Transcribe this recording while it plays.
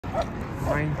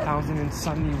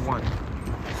9,071.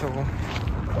 So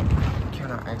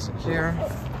cannot exit here.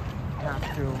 You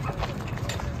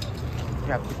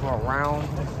have to go around.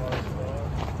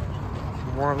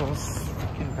 More of those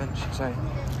freaking benches. I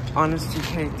honestly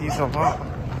hate these a lot.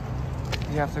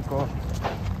 You have to go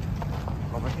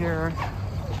over here.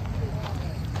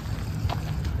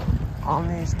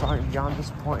 Only starting beyond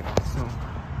this point, so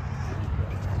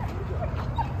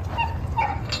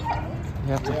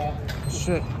you have to push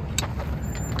it.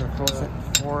 You're gonna close it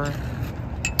before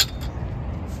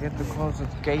you have to close the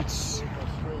gates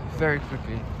very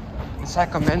quickly. It's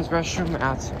like a men's restroom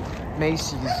at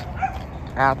Macy's.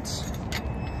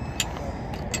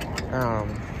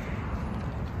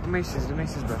 The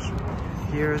Macy's restroom.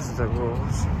 Here's the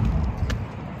rules.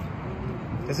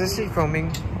 Does this say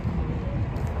filming?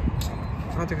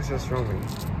 I don't think it says filming.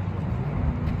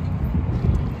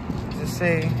 Does it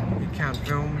say you can't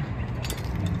film?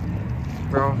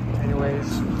 Bro,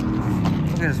 anyways,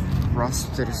 look at this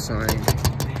rusted sign.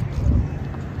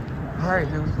 Alright,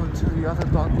 then we go to the other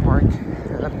dog park,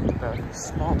 the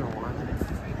smaller one.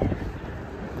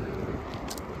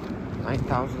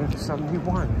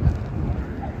 9,071.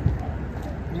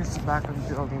 Here's the back of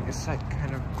the building. It's like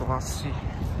kind of glossy.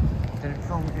 Didn't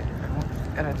film it. I won't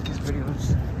edit these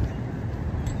videos.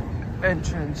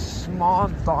 Entrance, small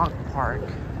dog park.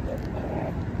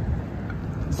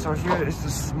 So here is the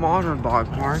smaller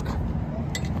dog park.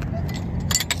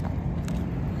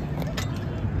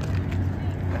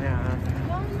 And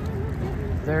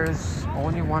there's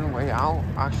only one way out,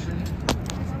 actually.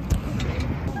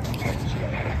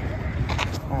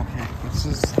 Okay, this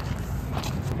is...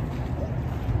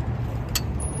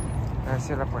 That's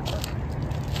it up right there.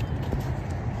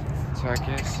 So I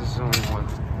guess there's only one.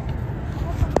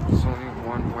 There's only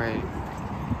one way.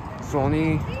 There's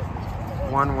only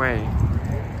one way.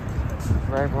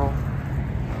 Right, bro?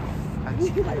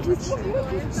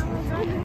 That's